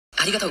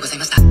ありがとうござい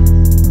ました。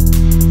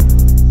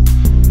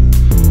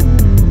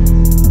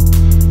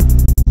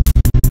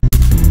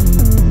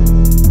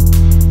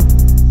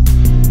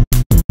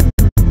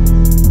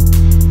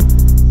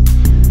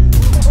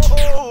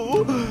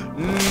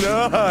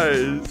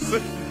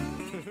Nice.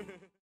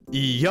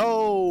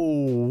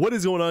 Yo, what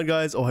is going on,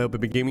 guys?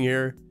 OhayoPepeGaming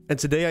here, and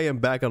today I am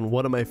back on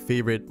one of my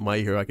favorite My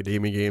Hero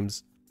Academia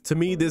games. To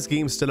me, this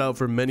game stood out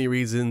for many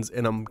reasons,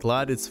 and I'm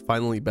glad it's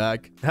finally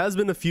back. It has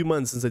been a few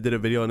months since I did a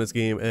video on this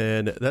game,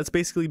 and that's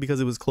basically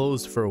because it was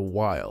closed for a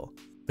while.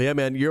 But yeah,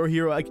 man, Your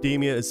Hero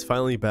Academia is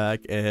finally back,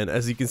 and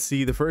as you can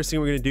see, the first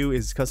thing we're going to do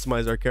is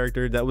customize our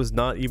character. That was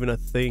not even a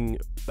thing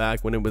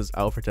back when it was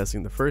out for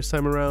testing the first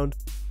time around.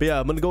 But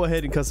yeah, I'm going to go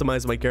ahead and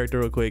customize my character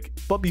real quick.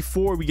 But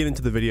before we get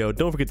into the video,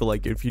 don't forget to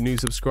like it. If you're new,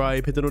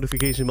 subscribe, hit the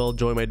notification bell,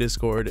 join my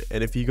Discord,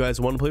 and if you guys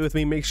want to play with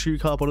me, make sure you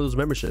cop one of those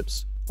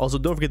memberships. Also,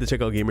 don't forget to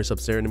check out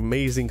GamerSubs. They're an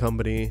amazing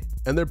company,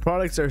 and their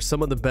products are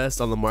some of the best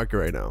on the market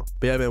right now.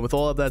 But yeah, man, with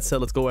all of that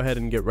said, let's go ahead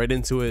and get right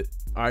into it.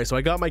 Alright, so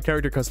I got my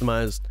character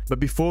customized, but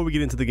before we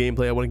get into the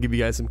gameplay, I want to give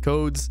you guys some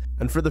codes.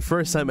 And for the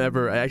first time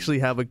ever, I actually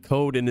have a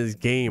code in this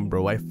game,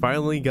 bro. I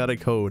finally got a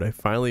code. I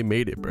finally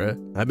made it, bro.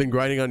 I've been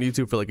grinding on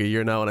YouTube for like a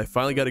year now, and I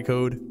finally got a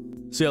code.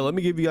 So yeah, let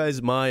me give you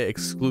guys my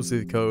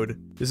exclusive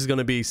code. This is going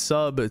to be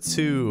sub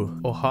to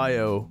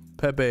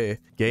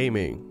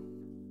OhayoPepeGaming.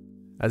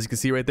 As you can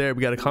see right there,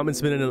 we got a common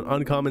spin and an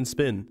uncommon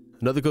spin.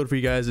 Another code for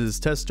you guys is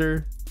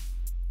tester,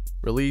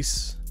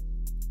 release.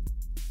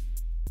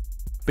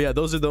 But yeah,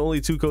 those are the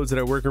only two codes that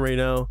are working right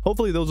now.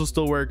 Hopefully those will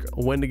still work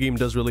when the game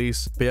does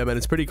release. But yeah, man,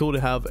 it's pretty cool to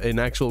have an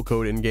actual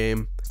code in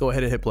game. Let's go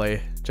ahead and hit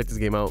play. Check this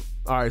game out.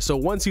 All right, so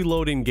once you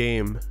load in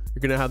game,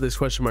 you're gonna have this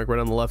question mark right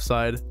on the left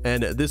side,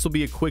 and this will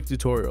be a quick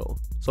tutorial.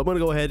 So I'm gonna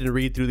go ahead and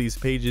read through these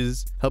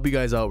pages, help you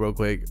guys out real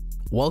quick.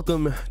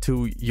 Welcome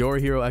to Your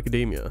Hero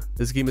Academia.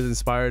 This game is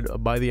inspired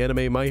by the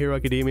anime My Hero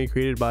Academia,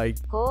 created by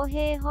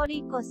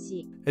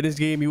Horikoshi. In this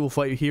game, you will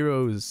fight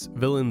heroes,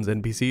 villains,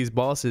 NPCs,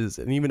 bosses,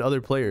 and even other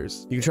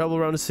players. You can travel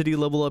around the city,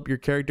 level up your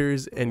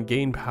characters, and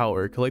gain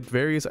power, collect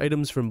various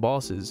items from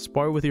bosses,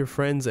 spar with your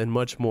friends, and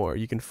much more.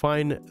 You can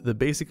find the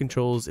basic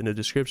controls in the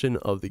description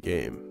of the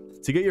game.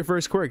 To get your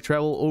first quirk,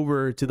 travel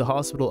over to the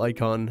hospital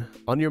icon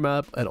on your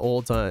map at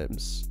all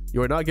times.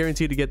 You are not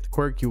guaranteed to get the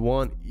quirk you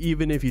want.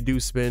 Even if you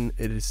do spin,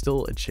 it is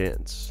still a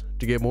chance.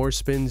 To get more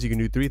spins, you can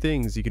do three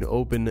things. You can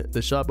open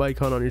the shop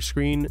icon on your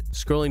screen.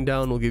 Scrolling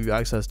down will give you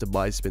access to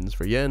buy spins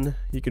for yen.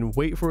 You can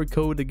wait for a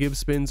code to give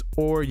spins,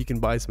 or you can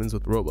buy spins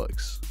with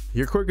Robux.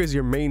 Your quirk is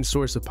your main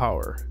source of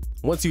power.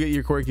 Once you get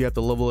your quirk, you have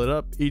to level it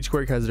up. Each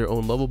quirk has their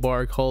own level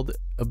bar called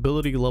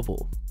ability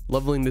level.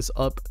 Leveling this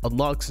up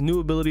unlocks new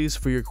abilities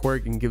for your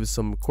quirk and gives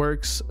some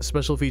quirks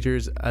special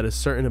features at a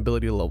certain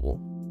ability level.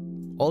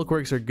 All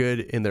quirks are good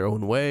in their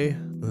own way,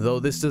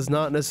 though this does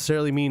not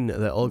necessarily mean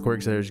that all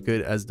quirks are as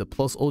good as the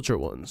plus ultra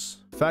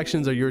ones.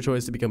 Factions are your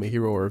choice to become a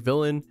hero or a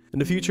villain. In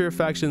the future,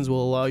 factions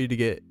will allow you to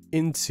get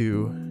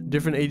into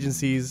different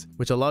agencies,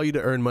 which allow you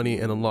to earn money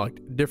and unlock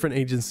different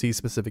agency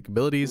specific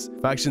abilities.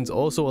 Factions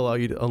also allow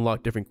you to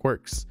unlock different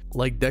quirks,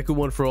 like Deku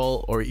 1 for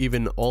all or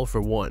even all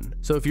for one.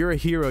 So if you're a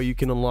hero, you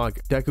can unlock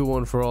Deku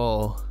 1 for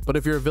all, but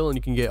if you're a villain,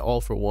 you can get all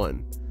for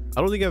one.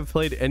 I don't think I've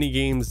played any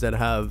games that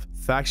have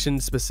faction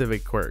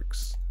specific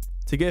quirks.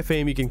 To get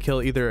fame, you can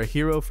kill either a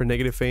hero for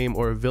negative fame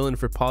or a villain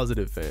for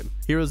positive fame.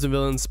 Heroes and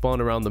villains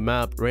spawn around the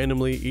map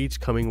randomly, each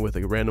coming with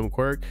a random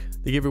quirk.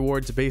 They give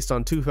rewards based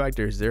on two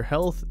factors: their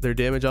health, their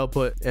damage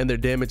output, and their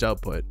damage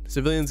output.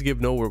 Civilians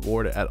give no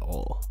reward at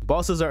all.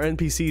 Bosses are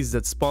NPCs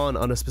that spawn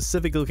on a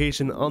specific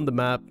location on the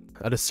map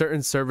at a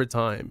certain server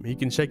time. You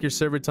can check your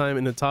server time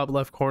in the top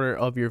left corner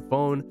of your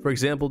phone. For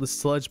example, the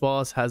sludge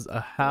boss has a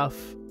half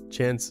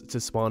chance to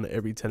spawn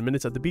every 10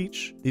 minutes at the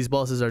beach. These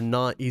bosses are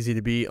not easy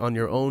to beat on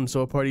your own,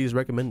 so a party is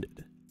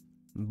recommended.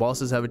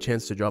 Bosses have a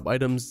chance to drop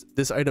items.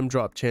 This item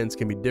drop chance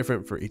can be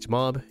different for each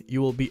mob.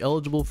 You will be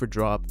eligible for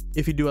drop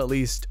if you do at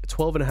least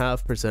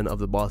 12.5% of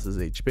the boss's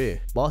HP.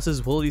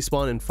 Bosses will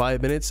despawn in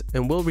 5 minutes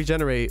and will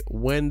regenerate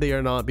when they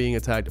are not being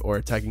attacked or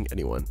attacking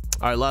anyone.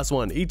 Alright, last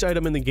one. Each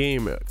item in the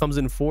game comes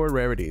in 4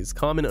 rarities: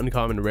 common,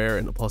 uncommon, rare,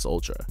 and a plus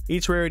ultra.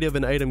 Each rarity of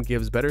an item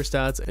gives better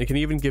stats and can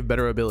even give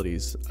better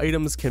abilities.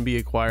 Items can be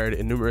acquired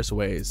in numerous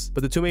ways,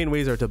 but the two main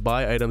ways are to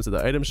buy items at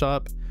the item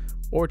shop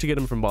or to get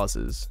them from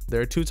bosses. There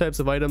are 2 types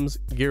of items: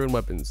 gear and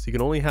weapons. You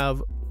can only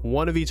have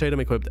one of each item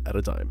equipped at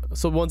a time.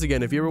 So once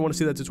again, if you ever want to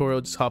see that tutorial,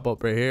 just hop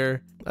up right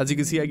here. As you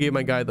can see, I gave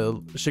my guy the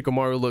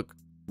Shikamaru look.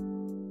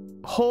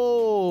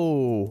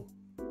 Oh,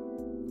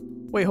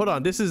 wait, hold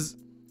on. This is,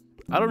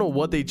 I don't know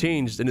what they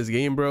changed in this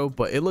game, bro,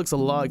 but it looks a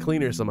lot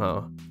cleaner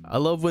somehow. I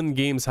love when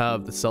games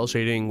have the cell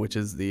shading, which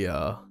is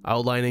the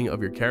outlining of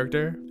your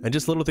character, and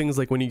just little things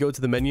like when you go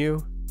to the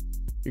menu,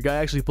 your guy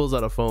actually pulls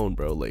out a phone,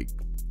 bro. Like,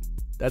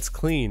 that's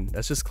clean.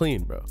 That's just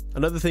clean, bro.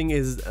 Another thing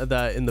is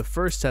that in the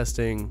first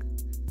testing,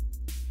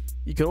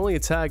 you can only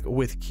attack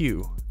with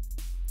Q,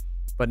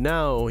 but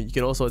now you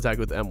can also attack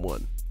with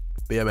M1.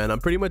 But yeah, man, I'm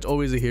pretty much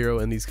always a hero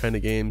in these kind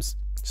of games,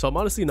 so I'm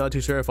honestly not too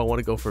sure if I want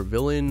to go for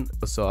villain.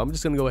 So I'm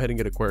just gonna go ahead and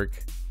get a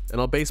quirk. and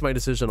I'll base my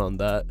decision on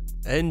that.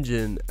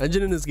 Engine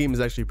in this game is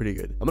actually pretty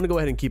good. I'm gonna go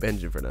ahead and keep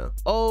engine for now.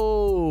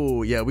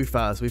 Oh yeah, we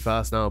fast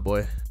now,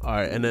 boy. All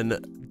right, and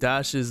then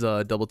dash is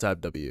double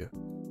tap W. All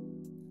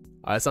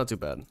right, it's not too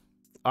bad.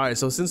 All right,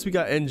 so since we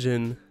got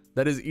engine,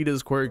 that is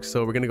Ida's quirk,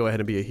 so we're gonna go ahead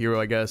and be a hero,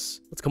 I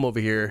guess. Let's come over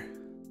here,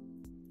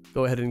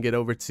 go ahead and get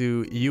over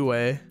to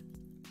UA.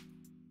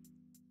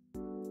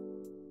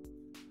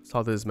 Let's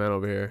talk to this man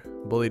over here.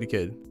 Bully the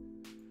kid.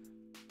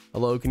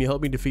 Hello, can you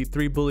help me defeat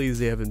 3 bullies?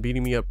 They have been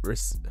beating me up.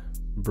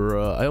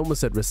 Bruh, I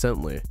almost said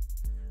recently.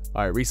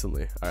 All right,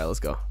 recently. All right, let's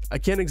go. I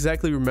can't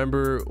exactly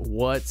remember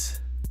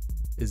what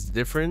is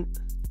different.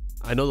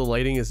 I know the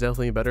lighting is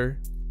definitely better,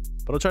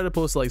 but I'll try to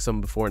post like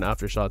some before and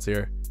after shots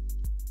here.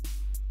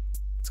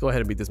 Let's go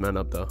ahead and beat this man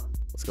up though.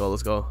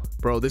 Let's go.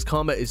 Bro, this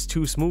combat is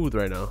too smooth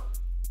right now.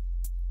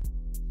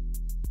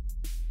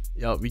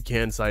 Yeah, we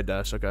can side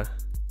dash, okay.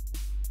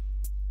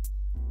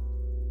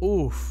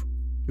 Oof.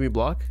 Can we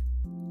block?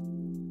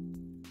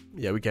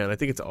 Yeah, we can. I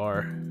think it's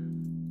R.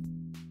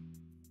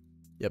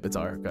 Yep, it's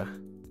R. Okay.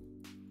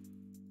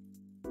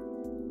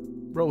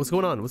 Bro, what's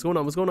going on? What's going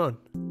on?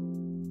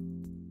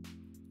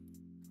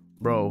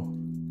 Bro.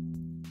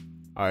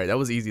 All right, that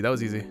was easy.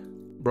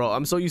 Bro,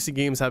 I'm so used to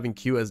games having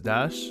Q as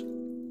dash.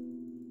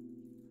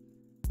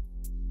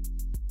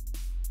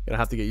 Gonna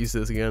have to get used to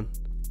this again.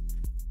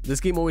 This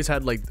game always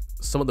had like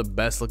some of the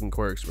best looking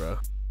quirks, bro.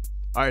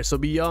 All right, so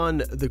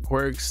beyond the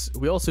quirks,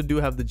 we also do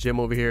have the gym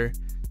over here.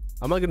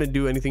 I'm not gonna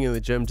do anything in the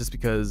gym just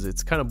because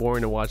it's kind of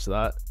boring to watch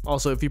that.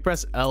 Also, if you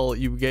press L,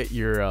 you get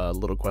your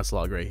little quest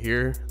log right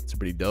here. It's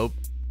pretty dope.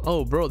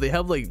 Oh, bro, they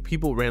have like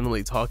people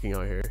randomly talking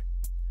out here.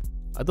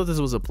 I thought this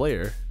was a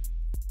player,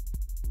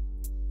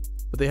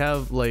 but they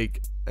have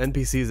like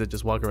NPCs that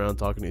just walk around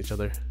talking to each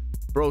other.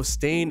 Bro,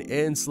 Stain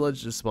and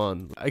Sludge just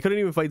spawned. I couldn't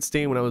even fight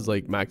Stain when I was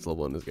like max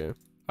level in this game.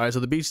 All right, so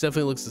the beach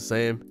definitely looks the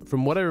same.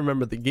 From what I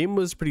remember, the game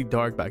was pretty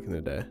dark back in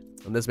the day.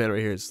 And this man right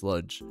here is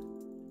Sludge.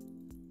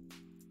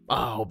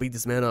 Oh, beat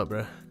this man up,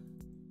 bro.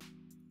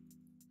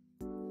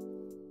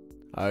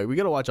 All right, we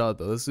gotta watch out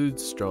though. This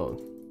dude's strong.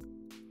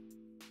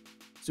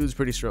 This dude's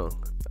pretty strong.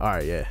 All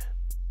right, yeah.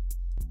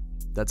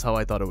 That's how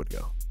I thought it would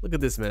go. Look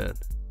at this man.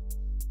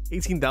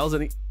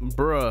 18,000,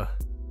 bruh.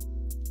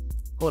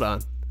 Hold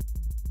on.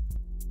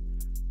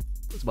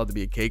 It's about to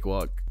be a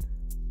cakewalk.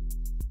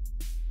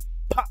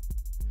 Pop.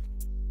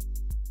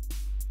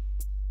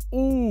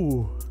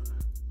 Ooh.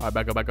 All right,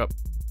 back up.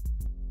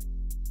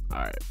 All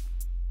right.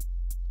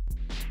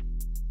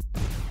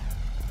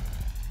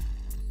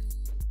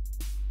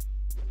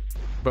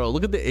 Bro,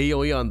 look at the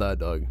AoE on that,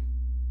 dog.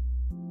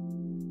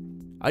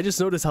 I just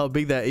noticed how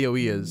big that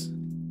AoE is.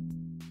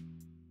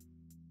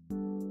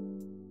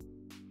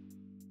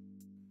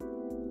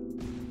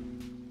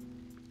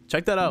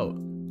 Check that out.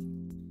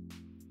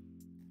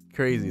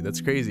 Crazy.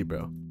 That's crazy,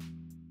 bro.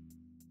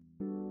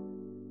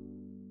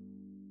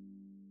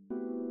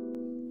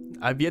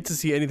 I've yet to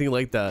see anything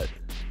like that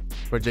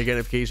for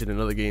gigantification in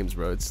other games,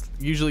 bro. It's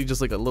usually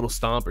just like a little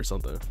stomp or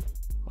something.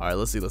 All right,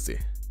 let's see.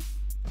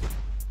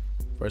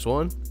 First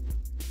one.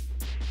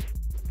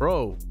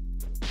 Bro,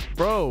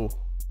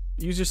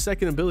 use your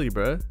second ability,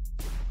 bro.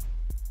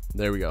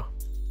 There we go.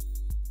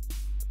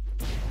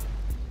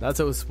 That's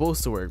how it's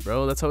supposed to work,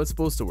 bro. That's how it's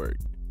supposed to work.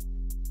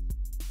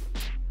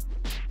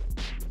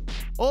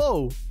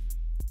 Oh,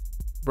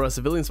 bro,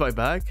 civilians fight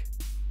back.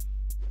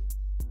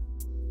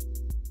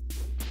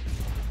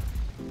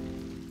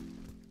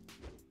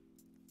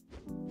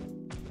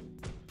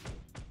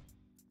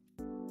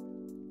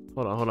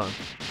 Hold on.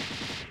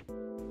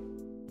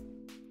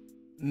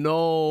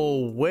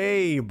 No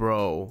way,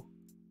 bro.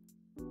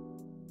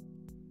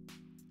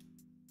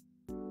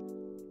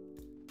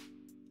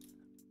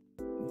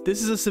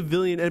 This is a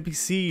civilian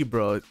NPC,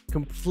 bro.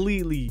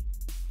 Completely.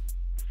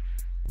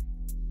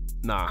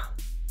 Nah.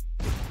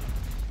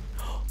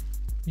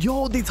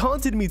 Yo, they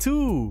taunted me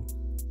too.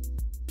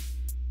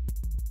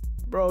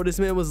 Bro, this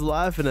man was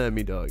laughing at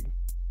me, dog.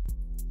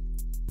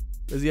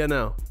 Where's he at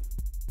now?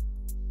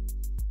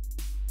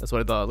 That's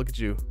what I thought. Look at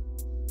you.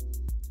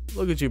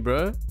 Look at you,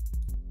 bro.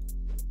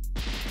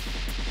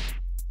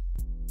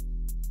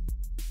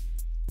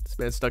 This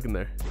man's stuck in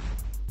there.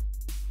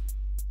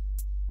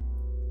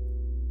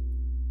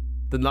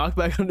 The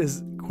knockback on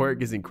this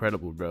quirk is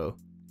incredible, bro.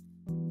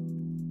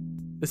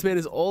 This man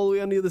is all the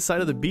way on the other side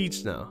of the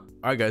beach now.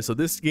 Alright guys, so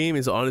this game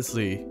is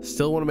honestly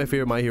still one of my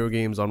favorite My Hero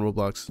games on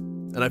Roblox.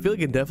 And I feel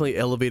like it definitely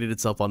elevated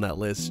itself on that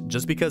list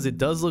just because it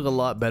does look a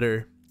lot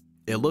better.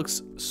 It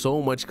looks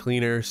so much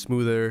cleaner,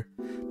 smoother.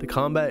 The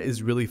combat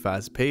is really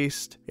fast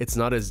paced. It's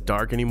not as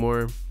dark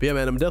anymore. But yeah,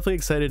 man, I'm definitely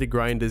excited to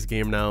grind this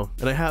game now.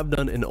 And I have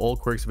done an all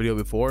quirks video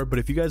before, but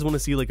if you guys want to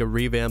see like a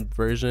revamped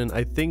version,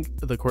 I think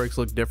the quirks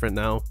look different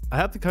now. I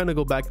have to kind of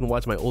go back and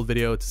watch my old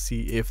video to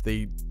see if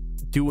they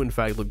do in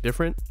fact look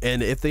different,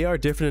 and if they are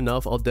different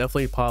enough, I'll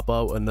definitely pop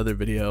out another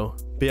video.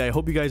 But yeah, I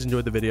hope you guys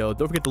enjoyed the video.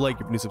 Don't forget to like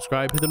if you're new,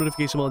 subscribe, hit the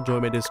notification bell,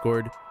 join my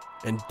Discord,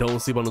 and don't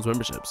sleep on those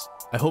memberships.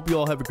 I hope you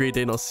all have a great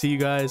day, and I'll see you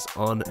guys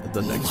on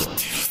the next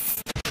one.